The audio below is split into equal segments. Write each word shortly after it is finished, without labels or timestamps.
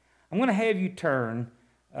I'm going to have you turn,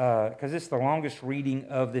 because it's the longest reading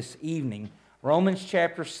of this evening, Romans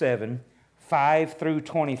chapter 7, 5 through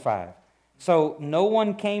 25. So no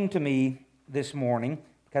one came to me this morning,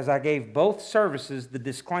 because I gave both services the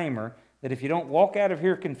disclaimer that if you don't walk out of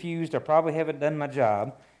here confused, I probably haven't done my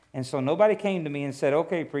job. And so nobody came to me and said,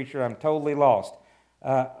 okay, preacher, I'm totally lost.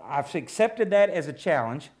 I've accepted that as a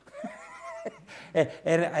challenge. and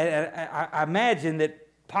I imagine that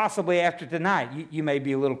possibly after tonight, you may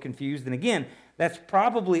be a little confused. And again, that's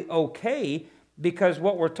probably okay, because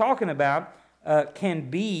what we're talking about can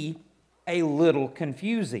be a little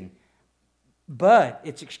confusing. But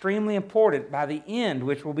it's extremely important by the end,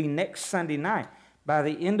 which will be next Sunday night, by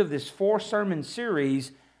the end of this 4-sermon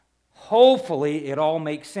series, hopefully it all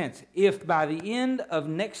makes sense. If by the end of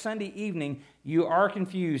next Sunday evening you are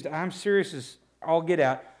confused, I'm serious as all get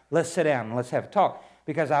out, let's sit down and let's have a talk,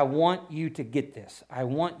 because I want you to get this. I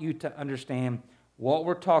want you to understand what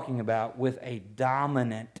we're talking about with a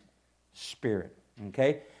dominant spirit,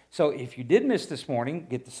 okay? So if you did miss this morning,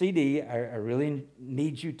 get the CD. I really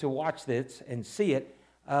need you to watch this and see it.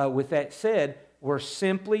 With that said, we're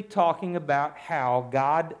simply talking about how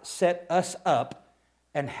God set us up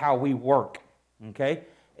and how we work, okay?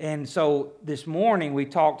 And so this morning we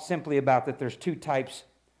talked simply about that there's 2 types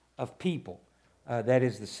of people. That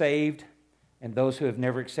is the saved and those who have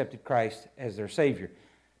never accepted Christ as their Savior.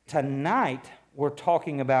 Tonight we're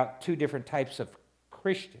talking about 2 different types of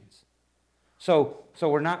Christians. So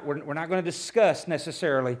we're not going to discuss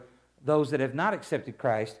necessarily those that have not accepted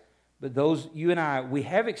Christ, but those, you and I, we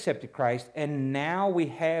have accepted Christ, and now we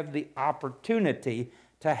have the opportunity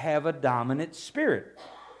to have a dominant spirit.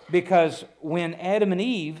 Because when Adam and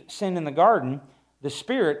Eve sinned in the garden, the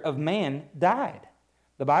spirit of man died.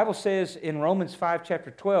 The Bible says in Romans 5,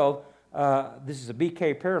 chapter 12, this is a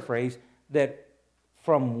BK paraphrase, that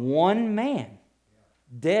from one man,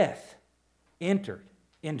 death entered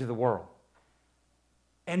into the world.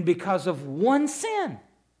 And because of one sin.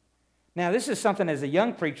 Now, this is something as a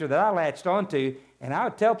young preacher that I latched onto, and I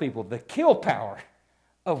would tell people the kill power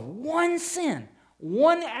of one sin,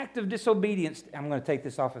 one act of disobedience. I'm going to take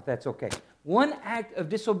this off if that's okay. One act of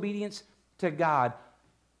disobedience to God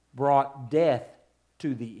brought death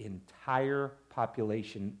to the entire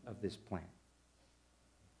population of this planet.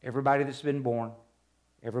 Everybody that's been born,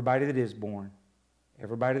 everybody that is born,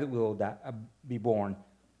 everybody that will be born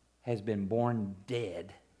has been born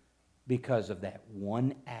dead because of that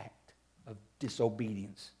one act of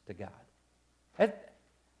disobedience to God.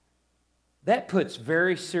 That puts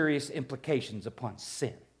very serious implications upon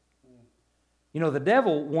sin. You know, the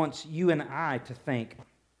devil wants you and I to think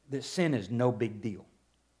that sin is no big deal.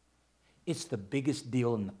 It's the biggest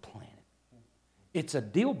deal in the planet. It's a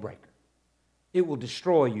deal breaker. It will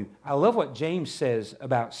destroy you. I love what James says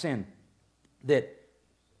about sin, that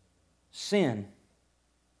sin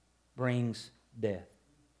brings death.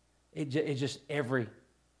 It just every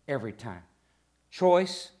time.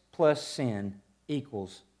 Choice plus sin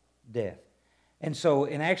equals death. And so,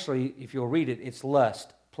 and actually, if you'll read it, it's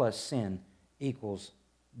lust plus sin equals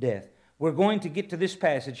death. We're going to get to this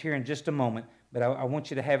passage here in just a moment, but I want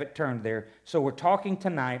you to have it turned there. So we're talking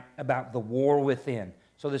tonight about the war within.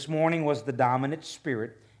 So this morning was the dominant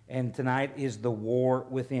spirit, and tonight is the war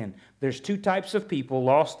within. There's 2 types of people,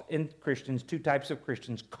 lost in Christians, 2 types of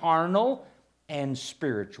Christians, carnal and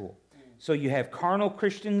spiritual. So you have carnal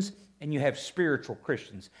Christians and you have spiritual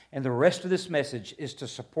Christians. And the rest of this message is to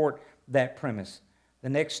support that premise. The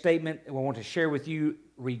next statement I want to share with you,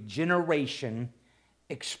 regeneration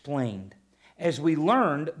explained. As we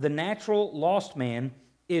learned, the natural lost man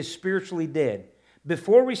is spiritually dead.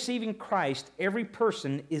 Before receiving Christ, every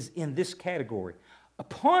person is in this category.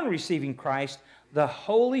 Upon receiving Christ, the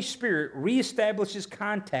Holy Spirit reestablishes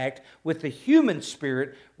contact with the human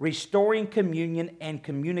spirit, restoring communion and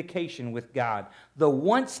communication with God. The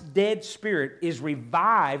once dead spirit is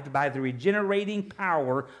revived by the regenerating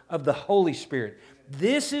power of the Holy Spirit.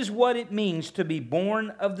 This is what it means to be born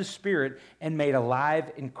of the Spirit and made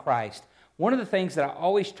alive in Christ. One of the things that I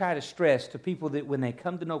always try to stress to people that when they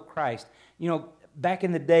come to know Christ, you know, back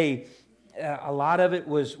in the day, a lot of it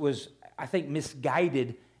was I think,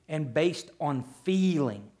 misguided and based on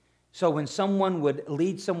feeling. So when someone would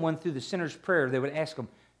lead someone through the sinner's prayer, they would ask them,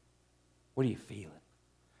 what are you feeling?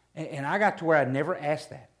 And I got to where I'd never ask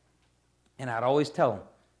that. And I'd always tell them,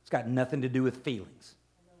 it's got nothing to do with feelings.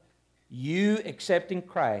 You accepting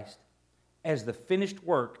Christ as the finished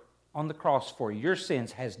work on the cross for your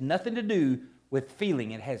sins has nothing to do with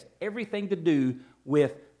feeling. It has everything to do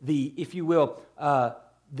with the, if you will,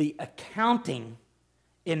 the accounting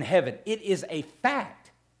in heaven. It is a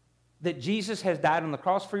fact that Jesus has died on the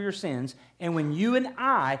cross for your sins, and when you and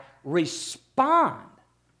I respond,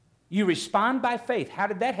 you respond by faith. How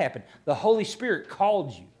did that happen? The Holy Spirit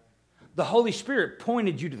called you. The Holy Spirit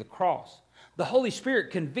pointed you to the cross. The Holy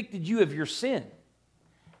Spirit convicted you of your sin.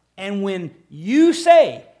 And when you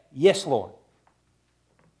say, yes, Lord,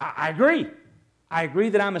 I agree. I agree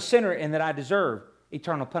that I'm a sinner and that I deserve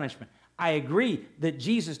eternal punishment. I agree that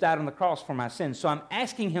Jesus died on the cross for my sins. So I'm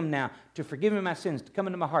asking him now to forgive me my sins, to come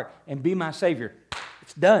into my heart and be my Savior.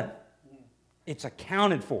 It's done. It's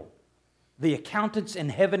accounted for. The accountants in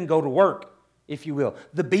heaven go to work, if you will.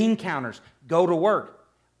 The bean counters go to work.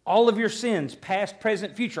 All of your sins, past,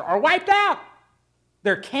 present, future, are wiped out.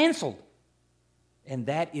 They're canceled. And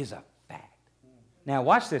that is a fact. Now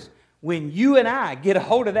watch this. When you and I get a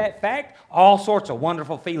hold of that fact, all sorts of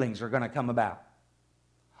wonderful feelings are going to come about.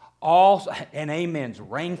 And amens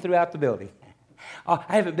ring throughout the building. I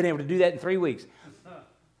haven't been able to do that in 3 weeks.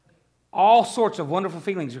 All sorts of wonderful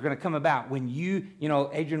feelings are going to come about when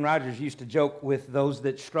Adrian Rogers used to joke with those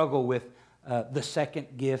that struggle with the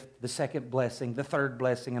second gift, the second blessing, the third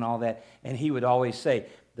blessing, and all that. And he would always say,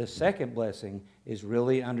 the second blessing is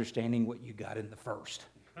really understanding what you got in the first.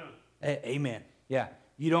 Amen. Yeah.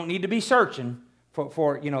 You don't need to be searching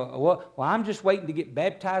for I'm just waiting to get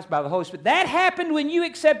baptized by the Holy Spirit. That happened when you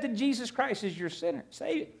accepted Jesus Christ as your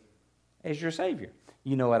Savior.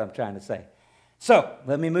 You know what I'm trying to say. So,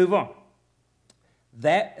 let me move on.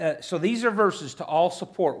 So these are verses to all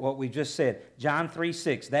support what we just said. John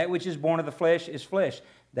 3:6, that which is born of the flesh is flesh.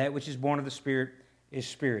 That which is born of the Spirit is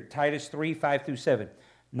spirit. Titus 3:5-7,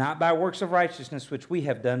 not by works of righteousness which we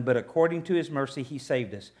have done, but according to his mercy he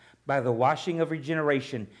saved us, by the washing of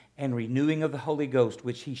regeneration and renewing of the Holy Ghost,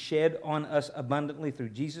 which he shed on us abundantly through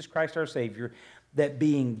Jesus Christ our Savior, that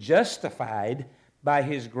being justified by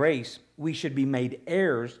his grace, we should be made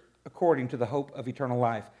heirs according to the hope of eternal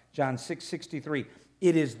life. John 6:63,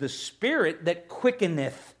 it is the Spirit that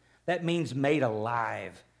quickeneth. That means made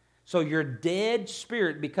alive. So your dead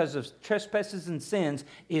spirit, because of trespasses and sins,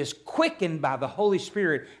 is quickened by the Holy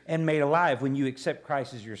Spirit and made alive when you accept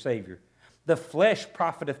Christ as your Savior. The flesh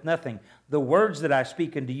profiteth nothing. The words that I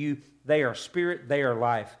speak unto you, they are spirit, they are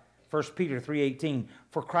life. 1 Peter 3:18,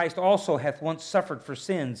 for Christ also hath once suffered for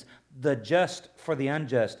sins, the just for the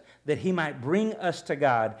unjust, that he might bring us to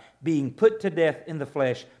God, being put to death in the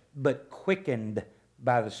flesh, but quickened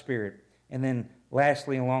by the Spirit. And then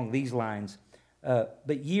lastly, along these lines,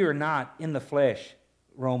 but ye are not in the flesh,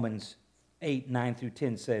 Romans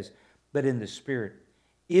 8:9-10 says, but in the Spirit.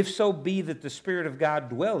 If so be that the Spirit of God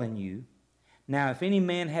dwell in you. Now, if any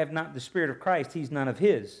man have not the Spirit of Christ, he's none of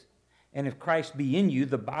his. And if Christ be in you,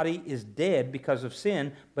 the body is dead because of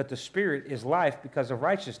sin, but the Spirit is life because of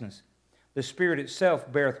righteousness. The Spirit itself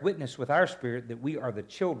beareth witness with our spirit that we are the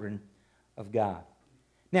children of God.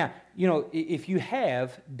 Now, if you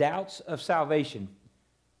have doubts of salvation,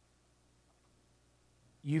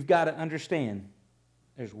 you've got to understand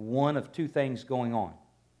there's one of two things going on.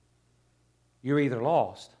 You're either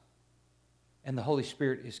lost, and the Holy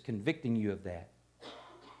Spirit is convicting you of that,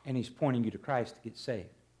 and he's pointing you to Christ to get saved.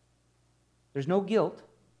 There's no guilt.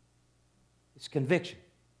 It's conviction.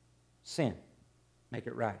 Sin. Make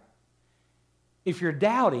it right. If you're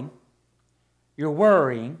doubting, you're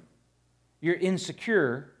worrying, you're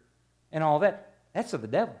insecure, and all that, that's of the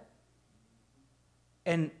devil.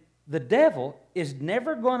 And the devil is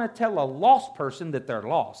never going to tell a lost person that they're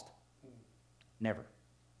lost. Never.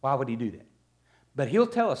 Why would he do that? But he'll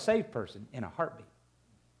tell a saved person in a heartbeat,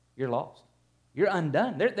 you're lost. You're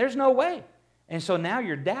undone. There's no way. And so now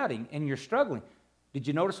you're doubting and you're struggling. Did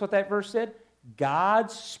you notice what that verse said?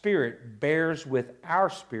 God's Spirit bears with our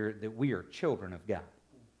spirit that we are children of God.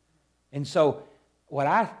 And so what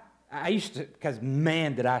I used to, because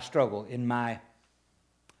man did I struggle in my, I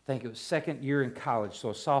think it was second year in college, so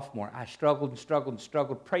a sophomore. I struggled,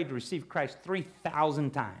 prayed to receive Christ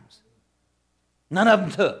 3,000 times. None of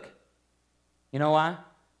them took. You know why?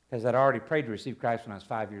 Because I'd already prayed to receive Christ when I was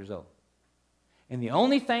 5 years old. And the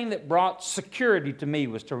only thing that brought security to me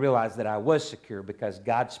was to realize that I was secure because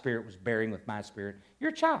God's Spirit was bearing with my spirit.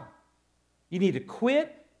 You're a child. You need to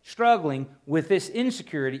quit struggling with this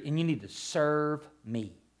insecurity and you need to serve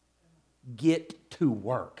me. Get to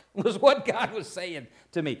work, was what God was saying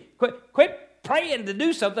to me. Quit praying to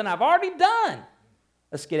do something I've already done.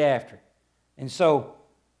 Let's get after it. And so,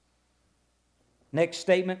 next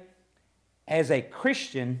statement. As a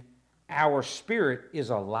Christian, our spirit is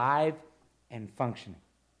alive and functioning.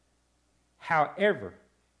 However,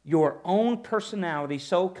 your own personality,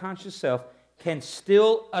 soul, conscious self can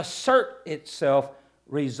still assert itself,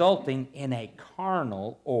 resulting in a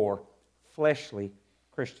carnal or fleshly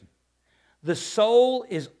Christian. The soul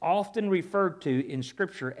is often referred to in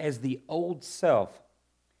Scripture as the old self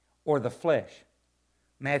or the flesh.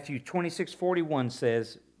 Matthew 26:41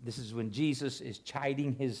 says, this is when Jesus is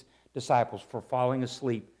chiding his disciples for falling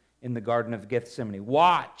asleep in the Garden of Gethsemane.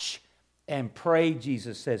 Watch and pray,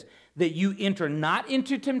 Jesus says, that you enter not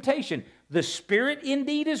into temptation. The spirit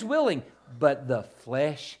indeed is willing, but the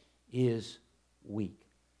flesh is weak.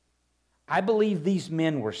 I believe these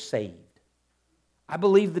men were saved. I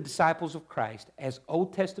believe the disciples of Christ, as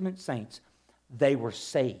Old Testament saints, they were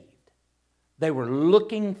saved. They were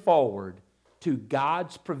looking forward to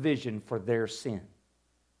God's provision for their sin.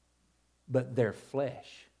 But their flesh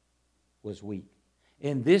was weak.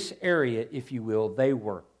 In this area, if you will, they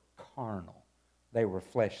were carnal. They were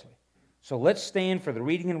fleshly. So let's stand for the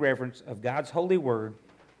reading and reverence of God's holy word.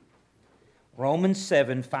 Romans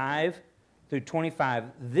 7, 5 through 25.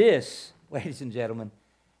 This, ladies and gentlemen,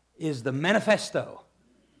 is the manifesto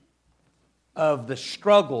of the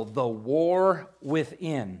struggle, the war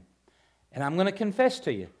within. And I'm going to confess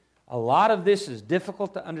to you, a lot of this is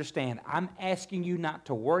difficult to understand. I'm asking you not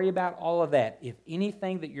to worry about all of that. If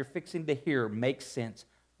anything that you're fixing to hear makes sense,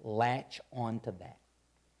 latch on to that.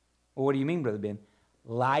 Well, what do you mean, Brother Ben?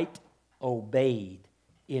 Light obeyed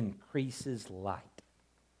increases light.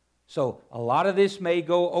 So a lot of this may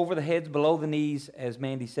go over the heads, below the knees, as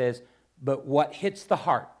Mandy says, but what hits the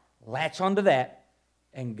heart, latch onto that,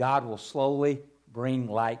 and God will slowly bring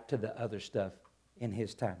light to the other stuff in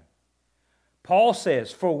His time. Paul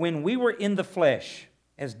says, for when we were in the flesh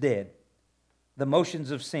as dead, the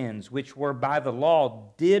motions of sins, which were by the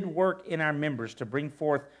law, did work in our members to bring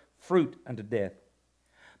forth fruit unto death.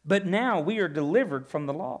 But now we are delivered from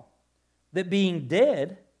the law, that being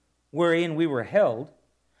dead, wherein we were held,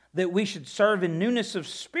 that we should serve in newness of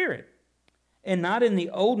spirit, and not in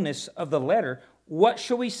the oldness of the letter. What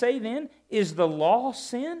shall we say then? Is the law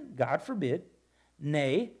sin? God forbid.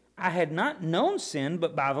 Nay, I had not known sin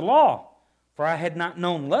but by the law. For I had not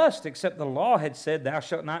known lust, except the law had said, thou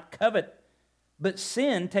shalt not covet. But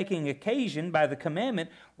sin, taking occasion by the commandment,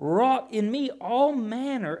 wrought in me all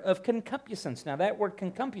manner of concupiscence. Now that word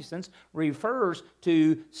concupiscence refers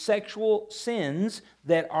to sexual sins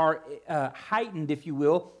that are heightened, if you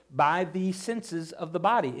will, by the senses of the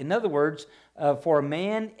body. In other words, for a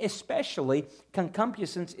man especially,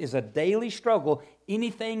 concupiscence is a daily struggle.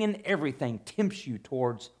 Anything and everything tempts you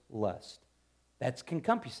towards lust. That's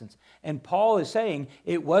concupiscence. And Paul is saying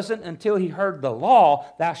it wasn't until he heard the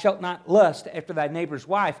law, thou shalt not lust after thy neighbor's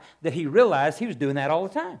wife, that he realized he was doing that all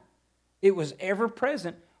the time. It was ever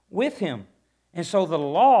present with him. And so the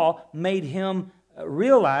law made him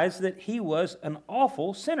realize that he was an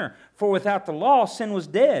awful sinner. For without the law, sin was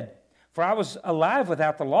dead. For I was alive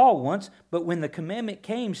without the law once, but when the commandment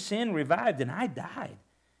came, sin revived, and I died.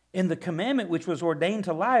 And the commandment which was ordained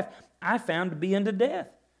to life, I found to be unto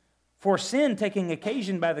death. For sin, taking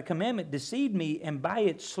occasion by the commandment, deceived me, and by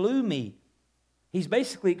it slew me. He's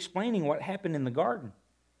basically explaining what happened in the garden.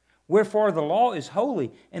 Wherefore the law is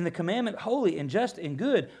holy, and the commandment holy and just and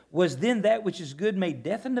good. Was then that which is good made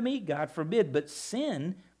death unto me? God forbid. But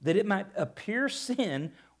sin, that it might appear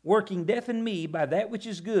sin, working death in me by that which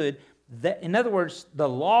is good. That, in other words, the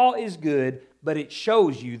law is good, but it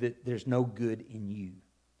shows you that there's no good in you.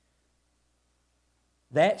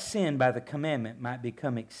 That sin by the commandment might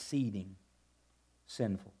become exceeding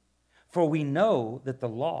sinful. For we know that the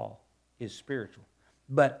law is spiritual.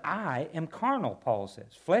 But I am carnal, Paul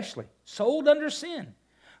says, fleshly, sold under sin.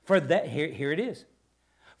 For that, here it is.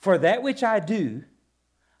 For that which I do,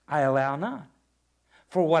 I allow not.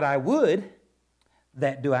 For what I would,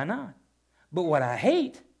 that do I not. But what I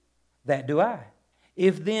hate, that do I.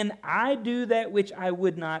 If then I do that which I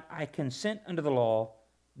would not, I consent unto the law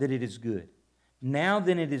that it is good. Now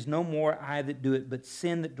then it is no more I that do it, but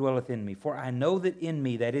sin that dwelleth in me. For I know that in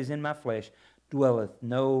me, that is in my flesh, dwelleth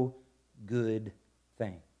no good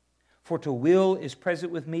thing. For to will is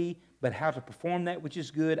present with me, but how to perform that which is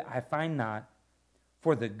good I find not.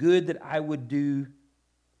 For the good that I would do,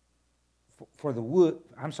 for the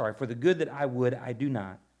good that I would I do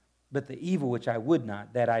not, but the evil which I would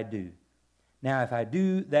not, that I do. Now if I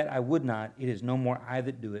do that I would not, it is no more I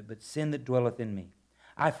that do it, but sin that dwelleth in me.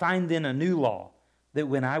 I find then a new law, that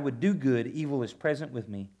when I would do good, evil is present with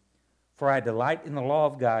me. For I delight in the law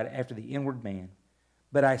of God after the inward man.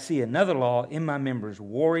 But I see another law in my members,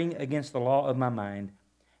 warring against the law of my mind,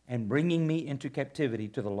 and bringing me into captivity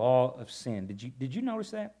to the law of sin. Did you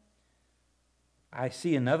notice that? I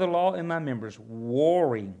see another law in my members,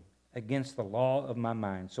 warring against the law of my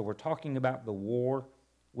mind. So we're talking about the war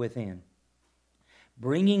within.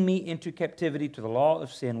 Bringing me into captivity to the law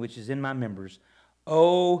of sin, which is in my members.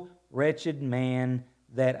 O wretched man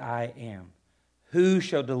that I am? Who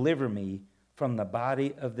shall deliver me from the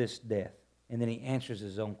body of this death? And then he answers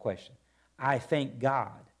his own question. I thank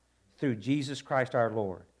God through Jesus Christ our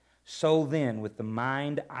Lord. So then, with the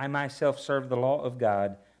mind, I myself serve the law of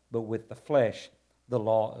God, but with the flesh, the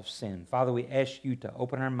law of sin. Father, we ask you to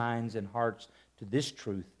open our minds and hearts to this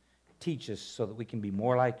truth. Teach us so that we can be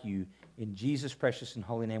more like you. In Jesus' precious and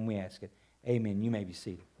holy name we ask it. Amen. You may be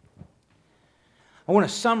seated. I want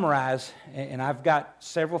to summarize, and I've got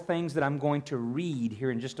several things that I'm going to read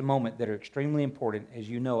here in just a moment that are extremely important. As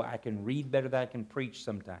you know, I can read better than I can preach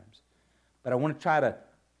sometimes. But I want to try to,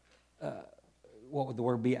 what would the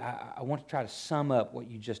word be? I want to try to sum up what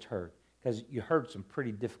you just heard, because you heard some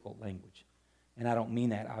pretty difficult language. And I don't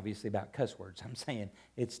mean that, obviously, about cuss words. I'm saying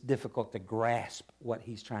it's difficult to grasp what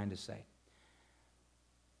he's trying to say.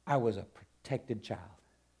 I was a protected child.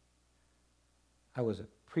 I was a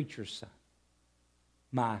preacher's son.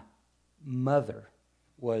 My mother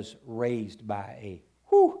was raised by a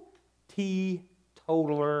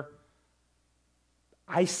teetotaler,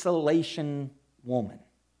 isolation woman.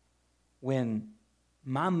 When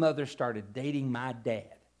my mother started dating my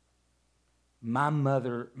dad, my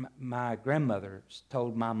grandmother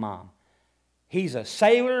told my mom, he's a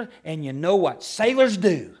sailor, and you know what sailors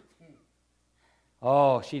do.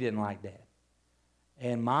 Oh, she didn't like that.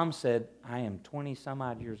 And Mom said, I am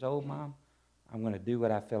 20-some-odd years old, Mom. I'm going to do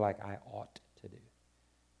what I feel like I ought to do.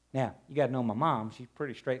 Now, you got to know my mom. She's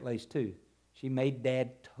pretty straight-laced, too. She made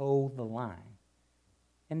Dad toe the line.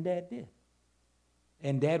 And Dad did.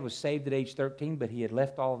 And Dad was saved at age 13, but he had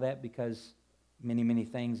left all of that because many, many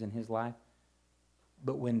things in his life.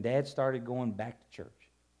 But when Dad started going back to church,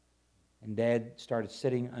 and Dad started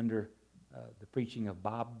sitting under the preaching of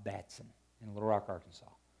Bob Batson in Little Rock, Arkansas,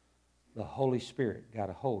 the Holy Spirit got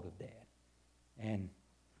a hold of Dad. And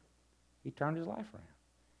he turned his life around.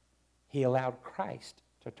 He allowed Christ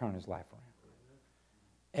to turn his life around.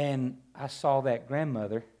 And I saw that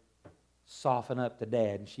grandmother soften up to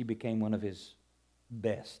Dad, and she became one of his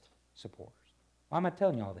best supporters. Why am I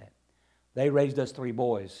telling you all that? They raised us 3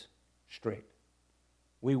 boys strict.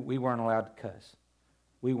 We weren't allowed to cuss.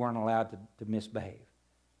 We weren't allowed to misbehave.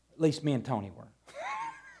 At least me and Tony weren't.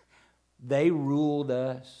 They ruled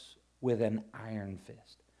us with an iron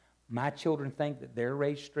fist. My children think that they're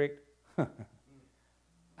raised strict. I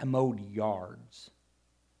mowed yards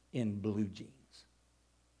in blue jeans.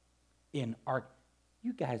 You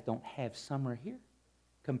guys don't have summer here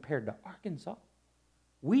compared to Arkansas.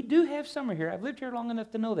 We do have summer here. I've lived here long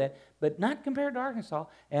enough to know that, but not compared to Arkansas.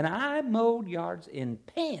 And I mowed yards in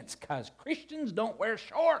pants because Christians don't wear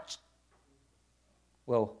shorts.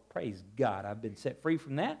 Well, praise God, I've been set free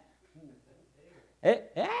from that.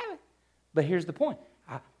 But here's the point.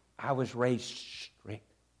 I was raised strict.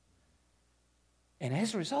 And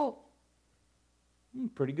as a result, I'm a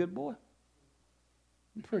pretty good boy.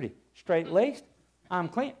 I'm pretty straight-laced. I'm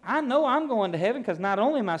clean. I know I'm going to heaven because not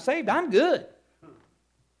only am I saved, I'm good.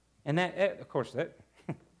 And that, of course,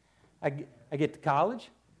 I get to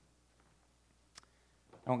college.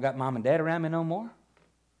 I don't got mom and dad around me no more.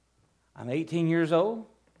 I'm 18 years old.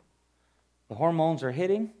 The hormones are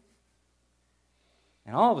hitting.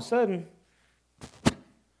 And all of a sudden,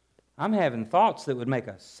 I'm having thoughts that would make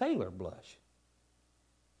a sailor blush.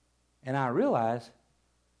 And I realized,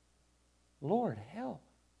 Lord, help.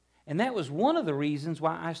 And that was one of the reasons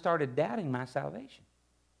why I started doubting my salvation.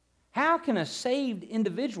 How can a saved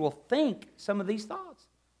individual think some of these thoughts?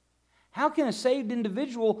 How can a saved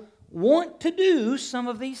individual want to do some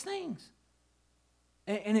of these things?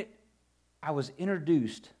 I was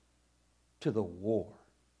introduced to the war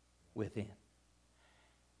within.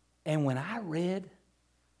 And when I read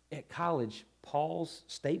at college Paul's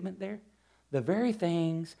statement there, the very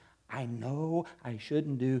things I know I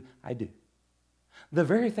shouldn't do, I do. The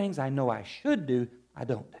very things I know I should do, I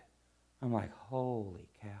don't do. I'm like, holy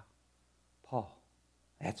cow. Paul,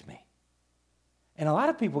 that's me. And a lot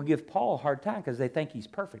of people give Paul a hard time because they think he's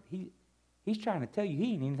perfect. He's trying to tell you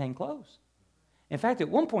he ain't anything close. In fact, at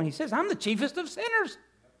one point he says, I'm the chiefest of sinners.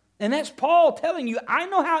 And that's Paul telling you, I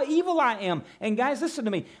know how evil I am. And guys, listen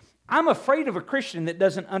to me. I'm afraid of a Christian that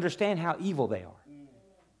doesn't understand how evil they are.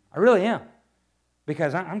 I really am.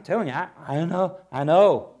 Because I'm telling you, I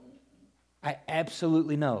know. I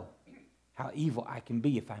absolutely know how evil I can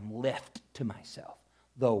be if I'm left to myself.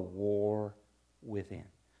 The war within.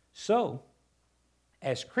 So,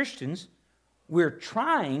 as Christians, we're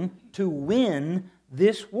trying to win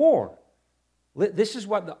this war. This is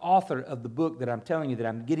what the author of the book that I'm telling you that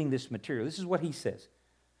I'm getting this material, this is what he says.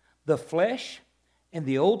 The flesh and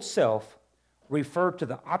the old self refer to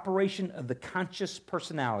the operation of the conscious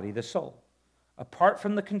personality, the soul, Apart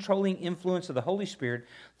from the controlling influence of the Holy Spirit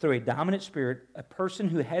through a dominant spirit, a person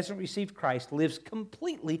who hasn't received Christ lives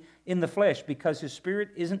completely in the flesh because his spirit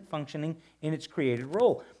isn't functioning in its created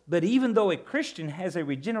role. But even though a Christian has a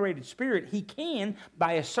regenerated spirit, he can,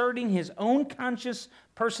 by asserting his own conscious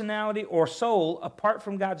personality or soul apart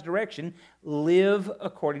from God's direction, live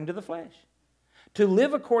according to the flesh. To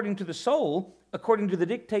live according to the soul, according to the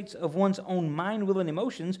dictates of one's own mind, will, and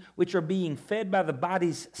emotions, which are being fed by the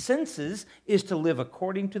body's senses, is to live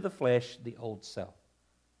according to the flesh, the old self.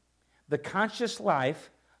 The conscious life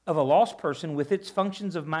of a lost person with its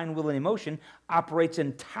functions of mind, will, and emotion operates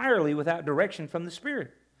entirely without direction from the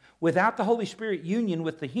Spirit. Without the Holy Spirit union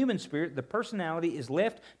with the human spirit, the personality is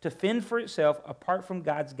left to fend for itself apart from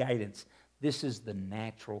God's guidance. This is the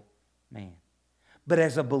natural man. But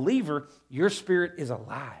as a believer, your spirit is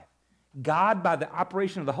alive. God, by the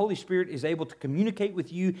operation of the Holy Spirit, is able to communicate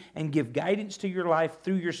with you and give guidance to your life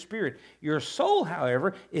through your spirit. Your soul,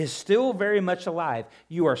 however, is still very much alive.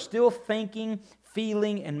 You are still thinking,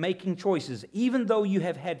 feeling, and making choices. Even though you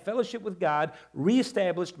have had fellowship with God,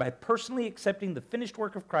 reestablished by personally accepting the finished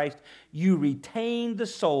work of Christ, you retain the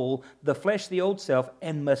soul, the flesh, the old self,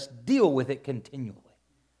 and must deal with it continually.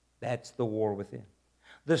 That's the war within.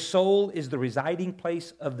 The soul is the residing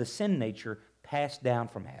place of the sin nature passed down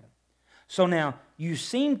from Adam. So now, you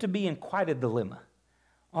seem to be in quite a dilemma.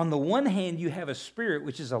 On the one hand, you have a spirit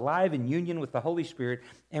which is alive in union with the Holy Spirit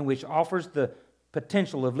and which offers the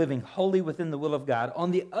potential of living wholly within the will of God.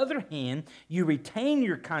 On the other hand, you retain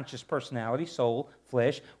your conscious personality, soul,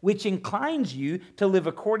 flesh, which inclines you to live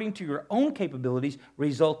according to your own capabilities,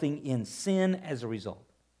 resulting in sin as a result.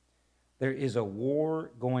 There is a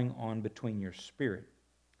war going on between your spirit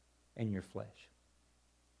and your flesh.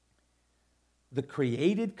 The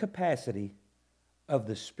created capacity of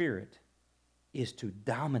the spirit is to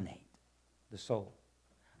dominate the soul.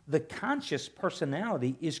 The conscious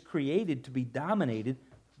personality is created to be dominated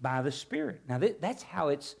by the Spirit. Now, that's how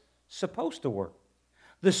it's supposed to work.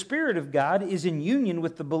 The Spirit of God is in union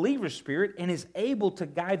with the believer's spirit and is able to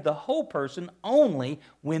guide the whole person only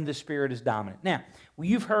when the Spirit is dominant. Now,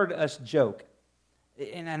 you've heard us joke,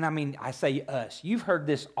 and I mean, I say us. You've heard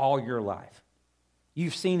this all your life.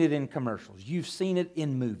 You've seen it in commercials. You've seen it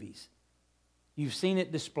in movies. You've seen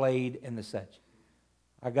it displayed and the such.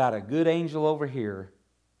 I got a good angel over here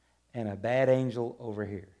and a bad angel over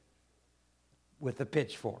here with a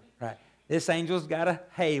pitchfork, right? This angel's got a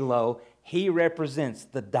halo. He represents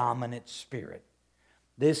the dominant spirit.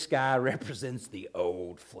 This guy represents the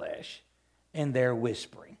old flesh. And they're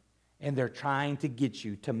whispering. And they're trying to get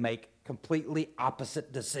you to make completely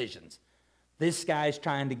opposite decisions. This guy's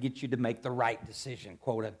trying to get you to make the right decision,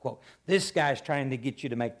 quote unquote. This guy's trying to get you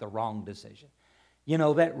to make the wrong decision. You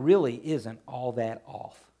know, that really isn't all that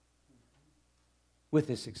off. With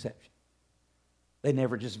this exception. They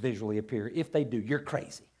never just visually appear. If they do, you're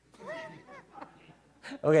crazy.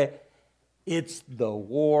 Okay? It's the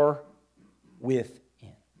war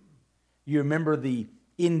within. You remember the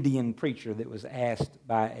Indian preacher that was asked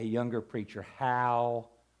by a younger preacher, how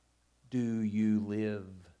do you live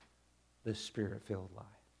the Spirit-filled life?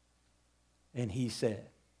 And he said,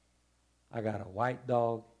 I got a white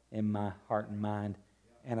dog in my heart and mind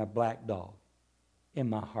and a black dog in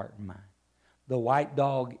my heart and mind. The white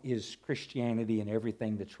dog is Christianity and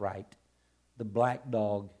everything that's right. The black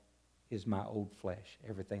dog is my old flesh,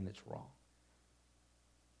 everything that's wrong.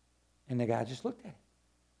 And the guy just looked at it.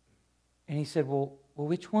 And he said, well,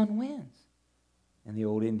 which one wins? And the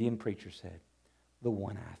old Indian preacher said, the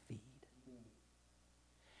one I feed.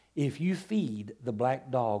 If you feed the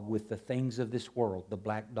black dog with the things of this world, the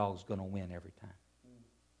black dog's going to win every time.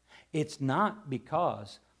 It's not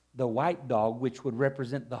because the white dog, which would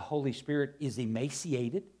represent the Holy Spirit, is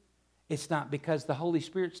emaciated. It's not because the Holy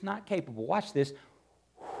Spirit's not capable. Watch this.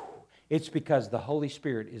 It's because the Holy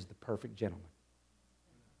Spirit is the perfect gentleman.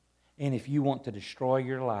 And if you want to destroy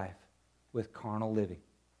your life with carnal living,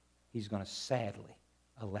 He's going to sadly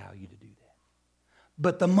allow you to do that.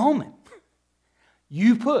 But the moment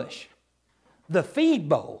you push the feed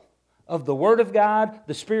bowl of the Word of God,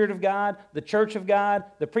 the Spirit of God, the Church of God,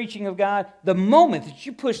 the preaching of God, the moment that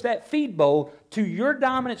you push that feed bowl to your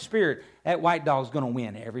dominant spirit, that white dog's going to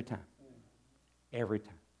win every time. Every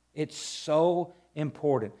time. It's so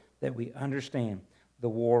important that we understand the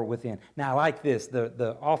war within. Now, I like this.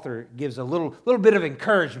 The author gives a little bit of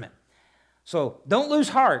encouragement. So don't lose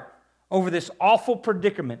heart over this awful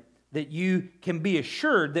predicament, that you can be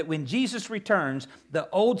assured that when Jesus returns, the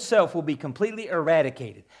old self will be completely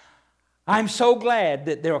eradicated. I'm so glad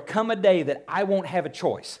that there will come a day that I won't have a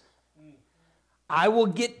choice. I will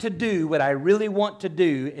get to do what I really want to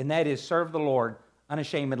do, and that is serve the Lord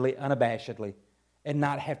unashamedly, unabashedly, and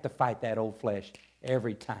not have to fight that old flesh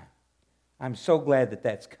every time. I'm so glad that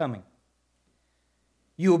that's coming.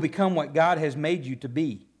 You will become what God has made you to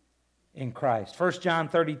be in Christ. 1 John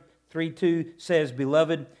 3:2 says,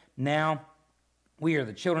 Beloved, now we are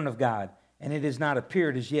the children of God, and it has not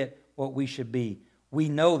appeared as yet what we should be. We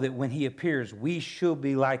know that when he appears, we shall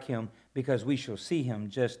be like him, because we shall see him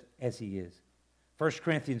just as he is. 1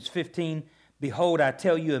 Corinthians 15, Behold, I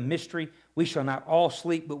tell you a mystery. We shall not all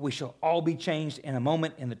sleep, but we shall all be changed in a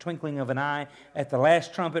moment, in the twinkling of an eye, at the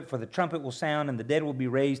last trumpet, for the trumpet will sound, and the dead will be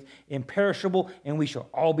raised imperishable, and we shall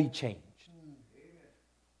all be changed.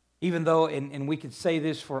 Even though, and we could say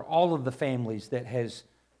this for all of the families that has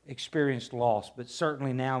experienced loss, but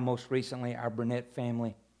certainly now, most recently, our Burnett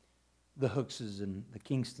family, the Hookses and the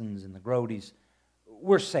Kingstons and the Grodys,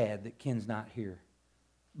 we're sad that Ken's not here,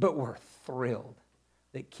 but we're thrilled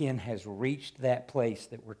that Ken has reached that place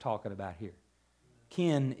that we're talking about here.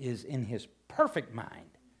 Ken is in his perfect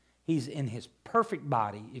mind. He's in his perfect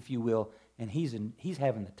body, if you will, and he's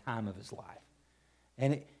having the time of his life.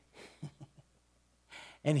 And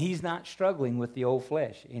and he's not struggling with the old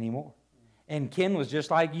flesh anymore. And Ken was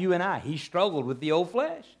just like you and I. He struggled with the old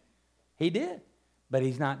flesh. He did. But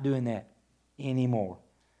he's not doing that anymore.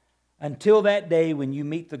 Until that day when you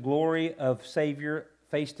meet the glory of Savior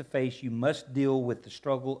face to face, you must deal with the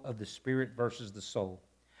struggle of the spirit versus the soul.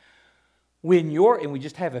 And we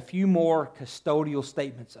just have a few more custodial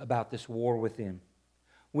statements about this war within.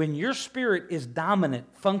 When your spirit is dominant,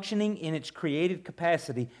 functioning in its creative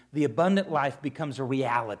capacity, the abundant life becomes a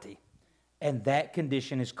reality. And that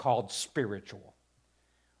condition is called spiritual.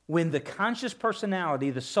 When the conscious personality,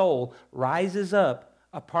 the soul, rises up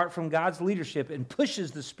apart from God's leadership and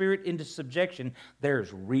pushes the spirit into subjection,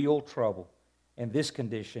 there's real trouble. And this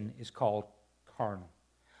condition is called carnal.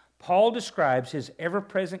 Paul describes his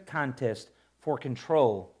ever-present contest for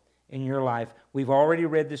control in your life. We've already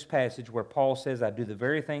read this passage where Paul says, I do the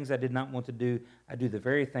very things I did not want to do. I do the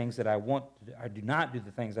very things that I want to do. I do not do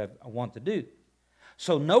the things I want to do.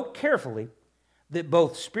 So note carefully that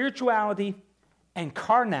both spirituality and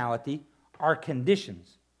carnality are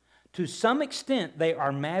conditions. To some extent, they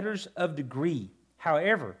are matters of degree.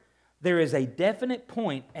 However, there is a definite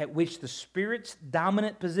point at which the Spirit's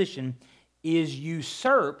dominant position is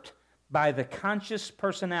usurped by the conscious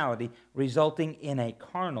personality, resulting in a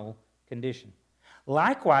carnal condition.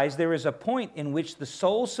 Likewise, there is a point in which the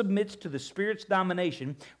soul submits to the Spirit's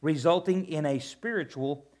domination, resulting in a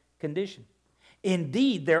spiritual condition.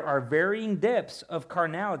 Indeed, there are varying depths of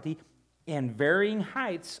carnality and varying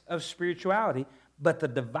heights of spirituality, but the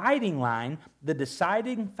dividing line, the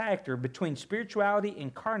deciding factor between spirituality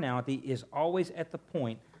and carnality is always at the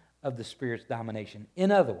point of the Spirit's domination.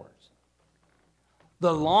 In other words,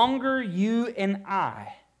 the longer you and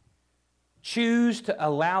I choose to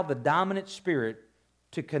allow the dominant spirit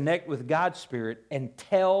to connect with God's Spirit and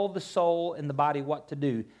tell the soul and the body what to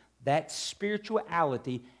do, that's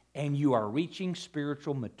spirituality, and you are reaching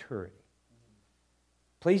spiritual maturity.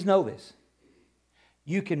 Please know this.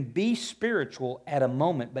 You can be spiritual at a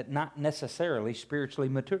moment, but not necessarily spiritually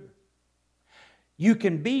mature. You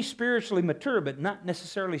can be spiritually mature, but not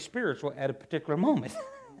necessarily spiritual at a particular moment.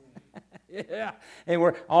 Yeah. And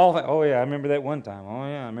we're all, oh yeah, I remember that one time. Oh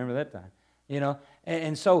yeah, I remember that time. You know,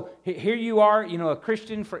 and so here you are, you know, a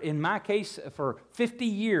Christian for, in my case, for 50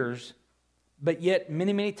 years, but yet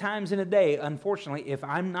many, many times in a day, unfortunately, if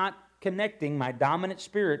I'm not connecting my dominant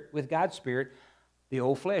spirit with God's Spirit, the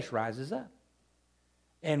old flesh rises up.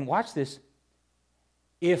 And watch this.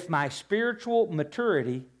 If my spiritual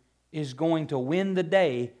maturity is going to win the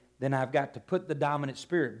day, then I've got to put the dominant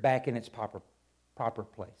spirit back in its proper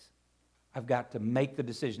place. I've got to make the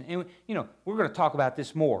decision. And, you know, we're going to talk about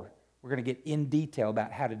this more. We're going to get in detail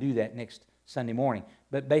about how to do that next Sunday morning.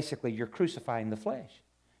 But basically, you're crucifying the flesh.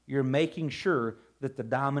 You're making sure that the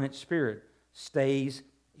dominant spirit stays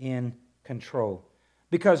in control.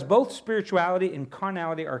 Because both spirituality and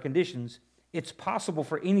carnality are conditions, it's possible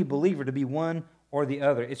for any believer to be one or the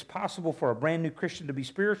other. It's possible for a brand new Christian to be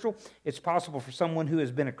spiritual. It's possible for someone who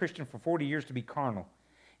has been a Christian for 40 years to be carnal.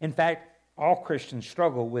 In fact, all Christians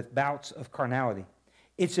struggle with bouts of carnality.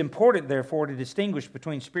 It's important, therefore, to distinguish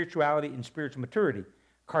between spirituality and spiritual maturity,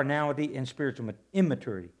 carnality and spiritual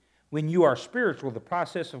immaturity. When you are spiritual, the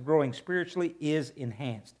process of growing spiritually is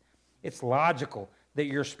enhanced. It's logical that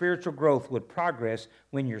your spiritual growth would progress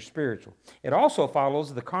when you're spiritual. It also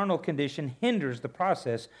follows the carnal condition hinders the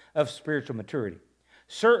process of spiritual maturity.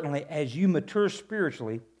 Certainly, as you mature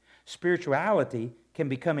spiritually, spirituality can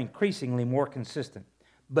become increasingly more consistent.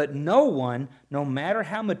 But no one, no matter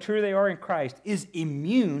how mature they are in Christ, is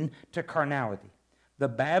immune to carnality. The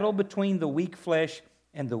battle between the weak flesh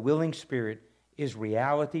and the willing spirit is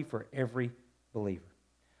reality for every believer.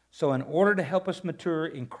 So in order to help us mature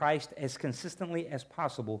in Christ as consistently as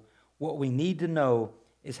possible, what we need to know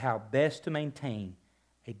is how best to maintain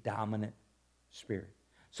a dominant spirit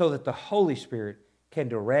so that the Holy Spirit can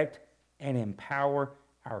direct and empower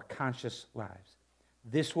our conscious lives.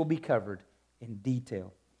 This will be covered in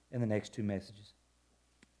detail in the next two messages.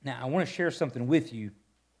 Now, I want to share something with you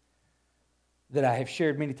that I have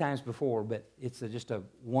shared many times before, but it's just a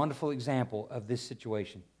wonderful example of this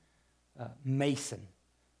situation. Mason,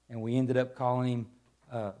 and we ended up calling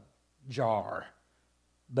him Jar.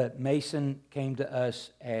 But Mason came to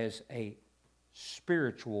us as a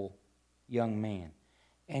spiritual young man,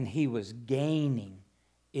 and he was gaining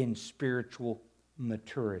in spiritual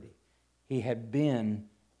maturity. He had been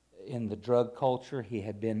in the drug culture. He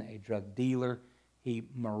had been a drug dealer. He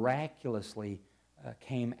miraculously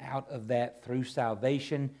came out of that through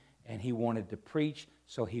salvation, and he wanted to preach,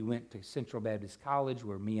 so he went to Central Baptist College,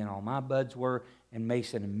 where me and all my buds were, and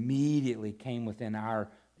Mason immediately came within our,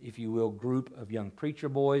 if you will, group of young preacher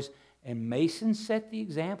boys, and Mason set the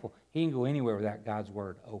example. He didn't go anywhere without God's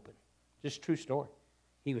Word open. Just true story.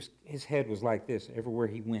 His head was like this everywhere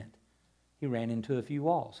he went. He ran into a few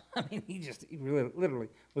walls. I mean, he literally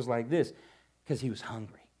was like this because he was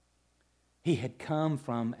hungry. He had come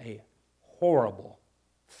from a horrible,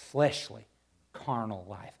 fleshly, carnal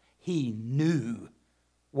life. He knew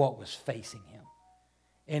what was facing him.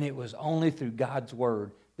 And it was only through God's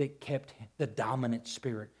Word that kept the dominant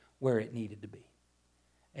spirit where it needed to be.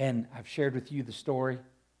 And I've shared with you the story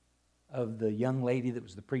of the young lady that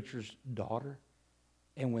was the preacher's daughter.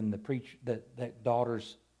 And when that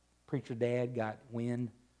daughter's preacher dad got wind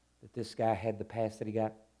that this guy had the past that he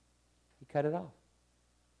got, he cut it off.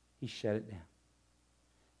 He shut it down.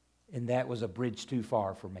 And that was a bridge too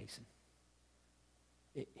far for Mason.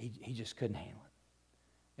 He just couldn't handle it.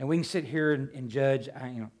 And we can sit here and judge.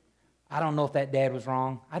 I don't know if that dad was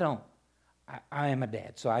wrong. I don't. I am a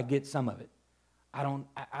dad, so I get some of it.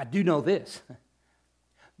 I do know this.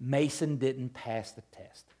 Mason didn't pass the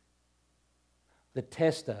test. The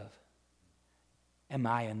test of, am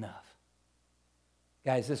I enough?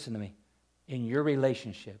 Guys, listen to me. In your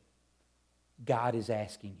relationship, God is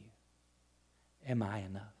asking you, am I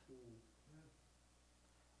enough?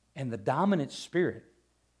 And the dominant spirit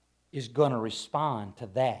is going to respond to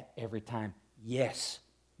that every time. Yes,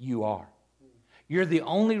 you are. You're the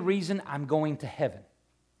only reason I'm going to heaven.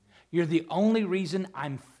 You're the only reason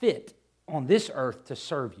I'm fit on this earth to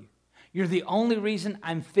serve you. You're the only reason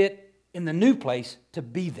I'm fit in the new place to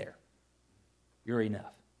be there. You're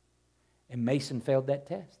enough. And Mason failed that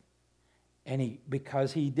test. And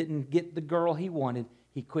because he didn't get the girl he wanted,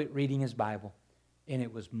 he quit reading his Bible. And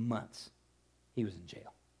it was months he was in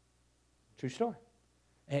jail. True story.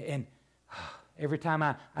 And every time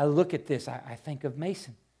I look at this, I think of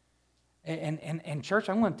Mason. And church,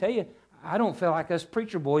 I'm going to tell you, I don't feel like us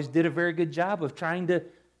preacher boys did a very good job of trying to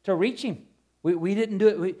reach him. We didn't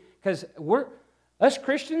do it because us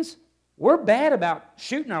Christians, we're bad about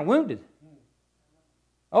shooting our wounded.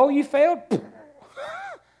 Oh, you failed?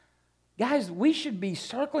 Guys, we should be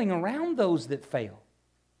circling around those that fail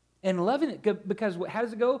and loving it, because how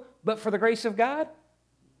does it go? But for the grace of God,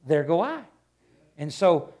 there go I. And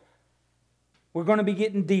so we're going to be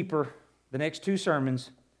getting deeper the next two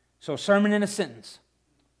sermons. So, sermon in a sentence.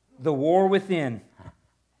 The war within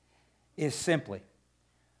is simply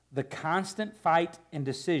the constant fight and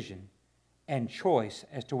decision and choice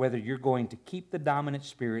as to whether you're going to keep the dominant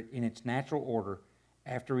spirit in its natural order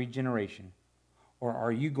after regeneration, or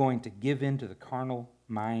are you going to give in to the carnal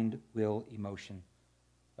mind, will, emotion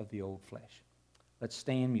of the old flesh? Let's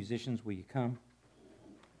stand. Musicians, will you come?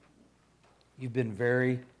 You've been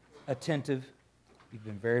very attentive. You've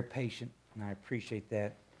been very patient, and I appreciate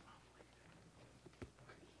that.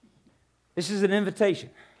 This is an invitation.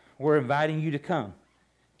 We're inviting you to come.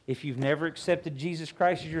 If you've never accepted Jesus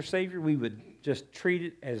Christ as your Savior, we would just treat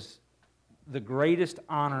it as the greatest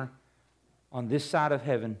honor on this side of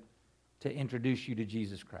heaven to introduce you to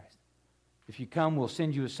Jesus Christ. If you come, we'll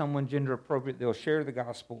send you with someone gender appropriate. They'll share the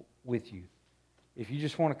gospel with you. If you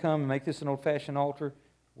just want to come and make this an old-fashioned altar,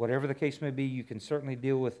 whatever the case may be, you can certainly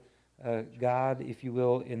deal with God, if you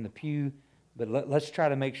will, in the pew. But let's try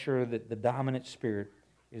to make sure that the dominant spirit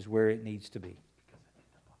is where it needs to be.